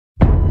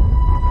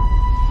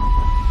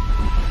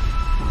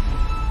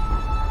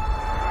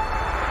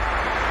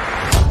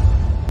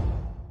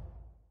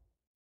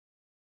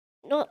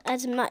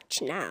as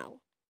much now.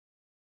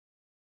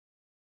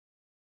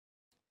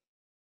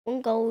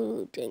 One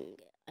gold ingot.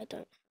 I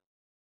don't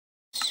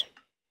have.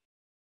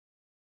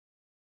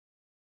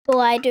 All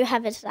I do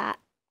have is that.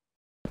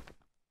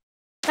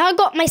 Now I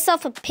got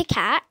myself a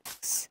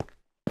pickaxe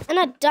and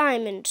a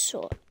diamond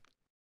sword.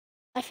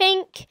 I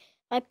think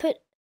I put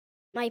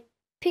my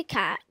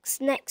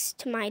pickaxe next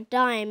to my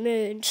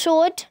diamond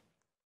sword,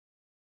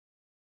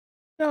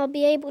 I'll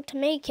be able to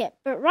make it.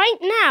 But right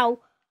now,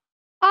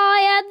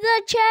 I am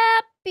the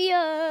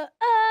champion.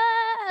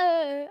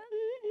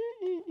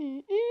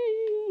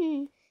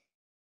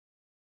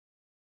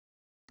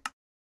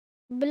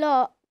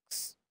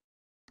 Blocks.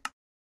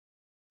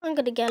 I'm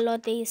gonna get a lot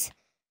of these.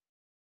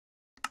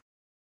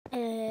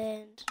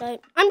 And so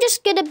I'm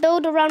just gonna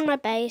build around my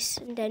base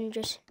and then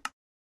just...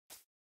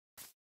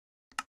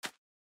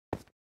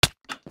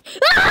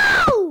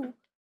 Oh!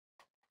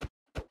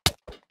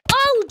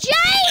 Oh,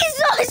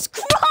 Jesus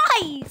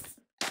Christ!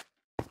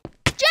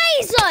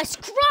 Jesus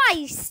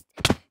Christ!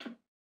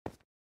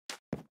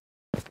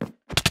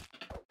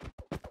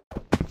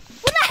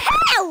 What the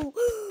hell?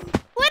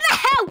 What the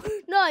hell?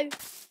 No.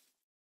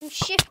 I'm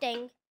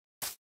shifting.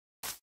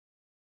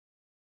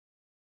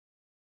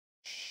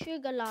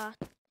 Sugar lot.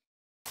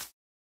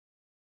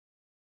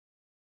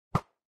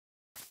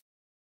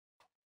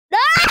 No!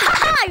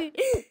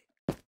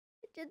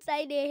 Just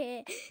stay near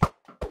here.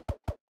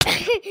 No!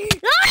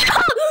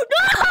 No!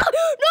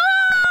 No!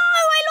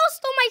 I lost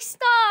all my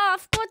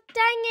stuff. God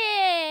dang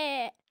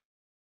it.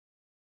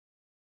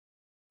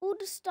 All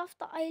the stuff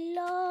that I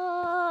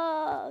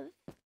love.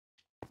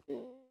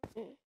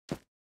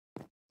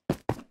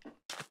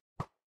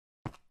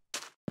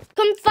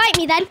 Come fight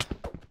me then.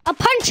 I'll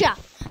punch ya.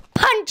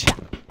 Punch ya.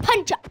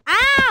 Punch ya.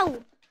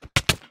 Ow!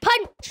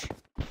 Punch.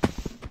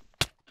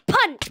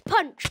 Punch,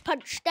 punch,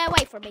 punch. Stay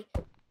away from me.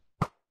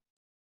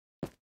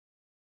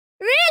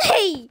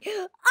 Really?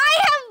 I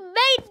have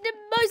made the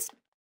most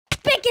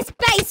biggest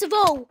base of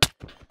all.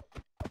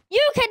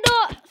 You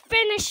cannot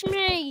finish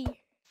me.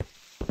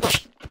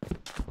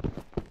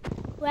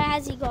 Where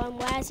has he gone?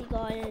 Where has he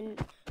gone?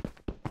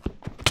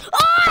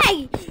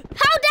 Oi!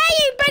 How dare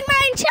you bring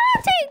my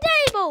enchanting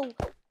table?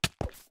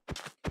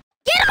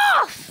 Get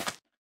off!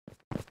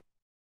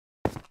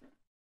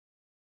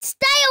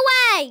 Stay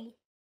away!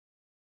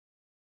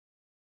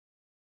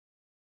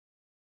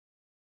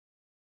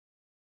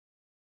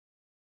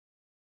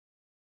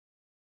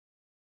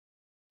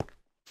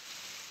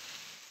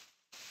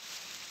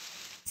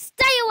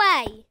 Stay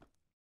away!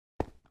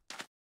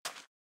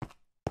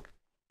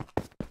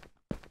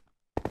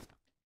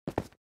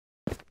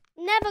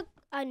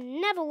 I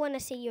never want to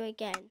see you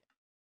again.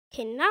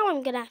 Okay, now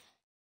I'm gonna...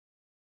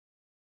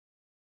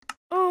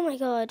 Oh my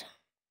god.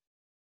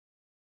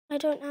 I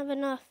don't have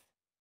enough.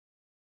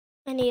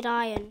 I need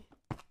iron.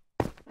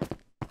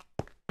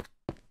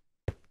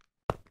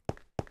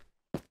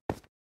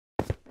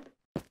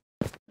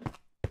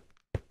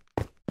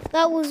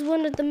 That was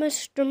one of the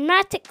most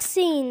dramatic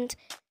scenes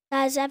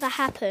that has ever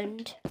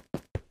happened.